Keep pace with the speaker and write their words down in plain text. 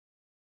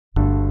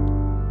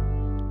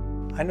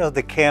I know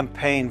the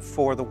campaign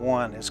For the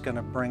One is going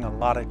to bring a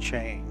lot of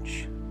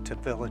change to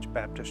Village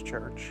Baptist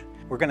Church.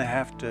 We're going to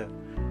have to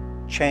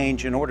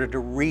change in order to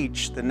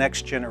reach the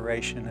next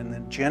generation and the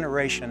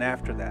generation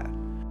after that.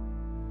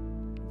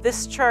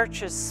 This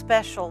church is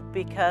special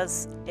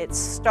because it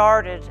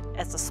started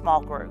as a small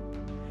group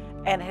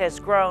and it has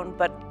grown,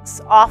 but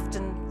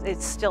often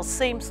it still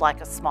seems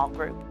like a small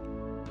group.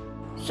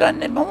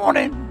 Sunday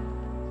morning,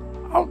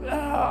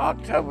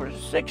 October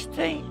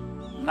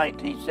 16,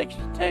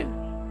 1962,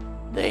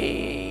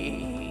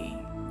 the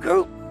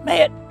group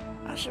met.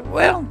 I said,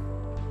 well,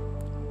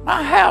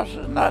 my house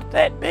is not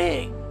that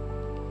big,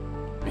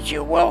 but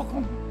you're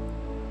welcome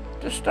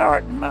to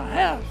start in my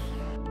house.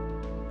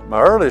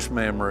 My earliest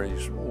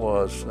memories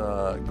was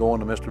going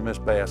to Mr. and Miss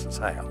Bassett's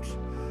house.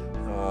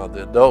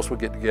 The adults would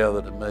get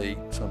together to meet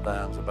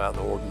sometimes about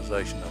the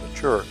organization of the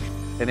church.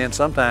 And then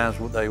sometimes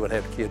they would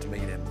have kids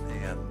meet in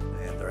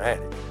their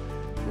attic,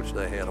 which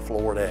they had a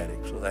floored attic.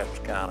 So that was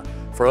kind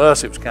of, for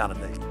us, it was kind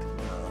of neat.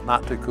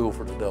 Not too cool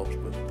for the adults,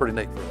 but pretty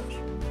neat for us.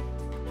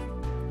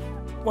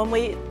 When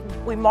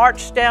we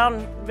marched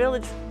down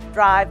Village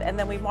Drive and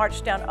then we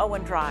marched down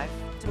Owen Drive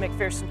to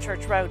McPherson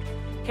Church Road,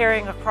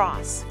 carrying a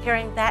cross,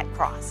 carrying that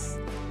cross.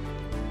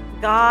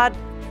 God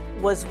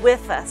was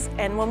with us,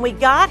 and when we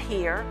got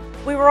here,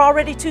 we were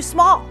already too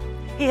small.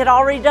 He had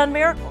already done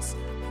miracles.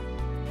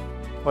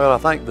 Well, I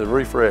think the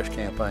Refresh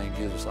campaign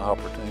gives us the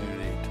opportunity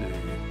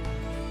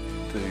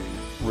to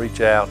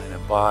reach out and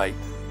invite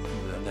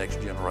the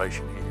next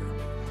generation here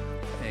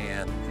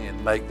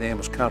and make them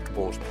as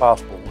comfortable as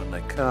possible when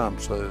they come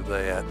so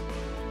that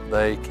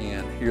they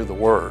can hear the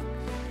Word.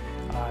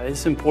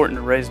 It's important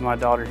to raise my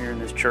daughter here in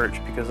this church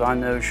because I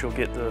know she'll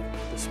get the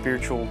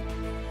spiritual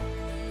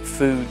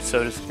food,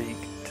 so to speak,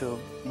 to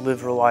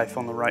live her life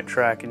on the right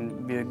track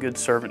and be a good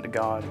servant to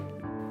God.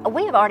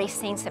 We have already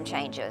seen some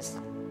changes.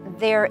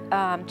 They're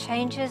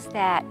changes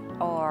that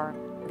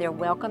they're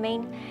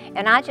welcoming,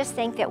 and I just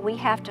think that we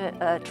have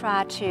to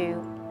try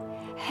to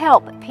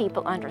help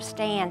people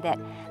understand that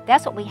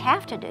that's what we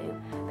have to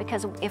do,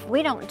 because if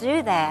we don't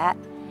do that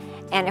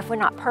and if we're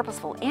not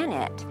purposeful in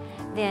it,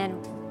 then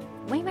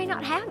we may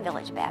not have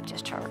Village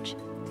Baptist Church.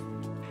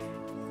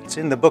 It's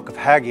in the book of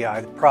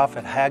Haggai. The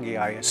prophet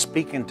Haggai is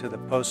speaking to the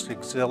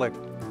post-exilic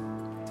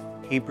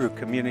Hebrew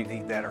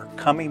community that are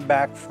coming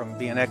back from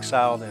being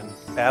exiled in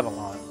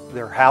Babylon.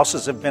 Their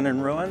houses have been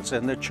in ruins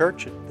and the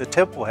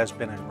temple has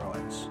been in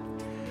ruins.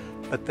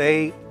 But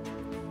they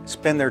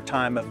spend their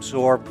time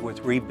absorbed with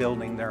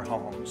rebuilding their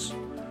homes.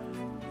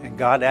 And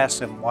God asks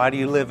them, why do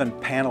you live in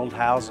paneled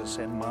houses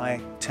and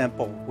my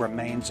temple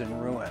remains in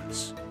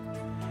ruins?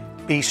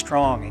 Be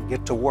strong and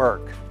get to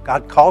work.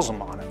 God calls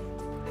them on it,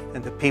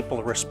 and the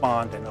people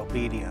respond in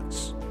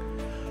obedience.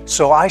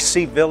 So I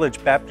see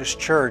Village Baptist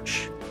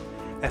Church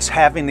as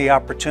having the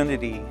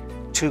opportunity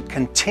to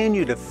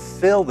continue to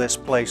fill this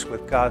place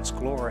with God's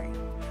glory,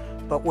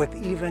 but with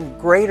even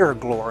greater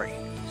glory,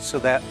 so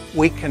that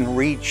we can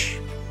reach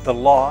the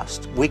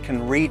lost, we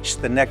can reach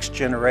the next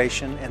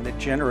generation and the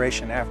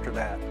generation after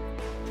that.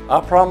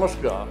 I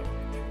promised God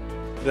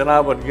that I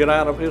would get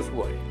out of His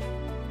way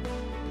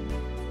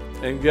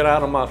and get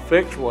out of my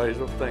fixed ways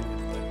of thinking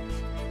things.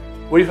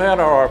 We've had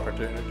our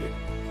opportunity.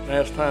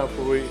 Now it's time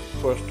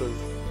for us to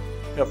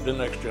help the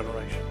next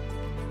generation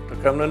to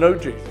come to know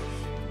Jesus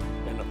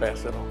and to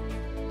pass it on.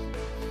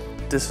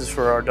 This is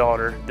for our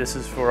daughter, this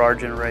is for our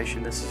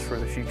generation, this is for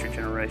the future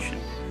generation.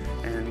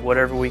 And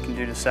whatever we can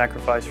do to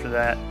sacrifice for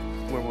that,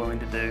 we're willing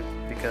to do,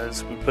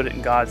 because we put it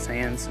in God's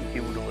hands and He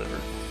will deliver.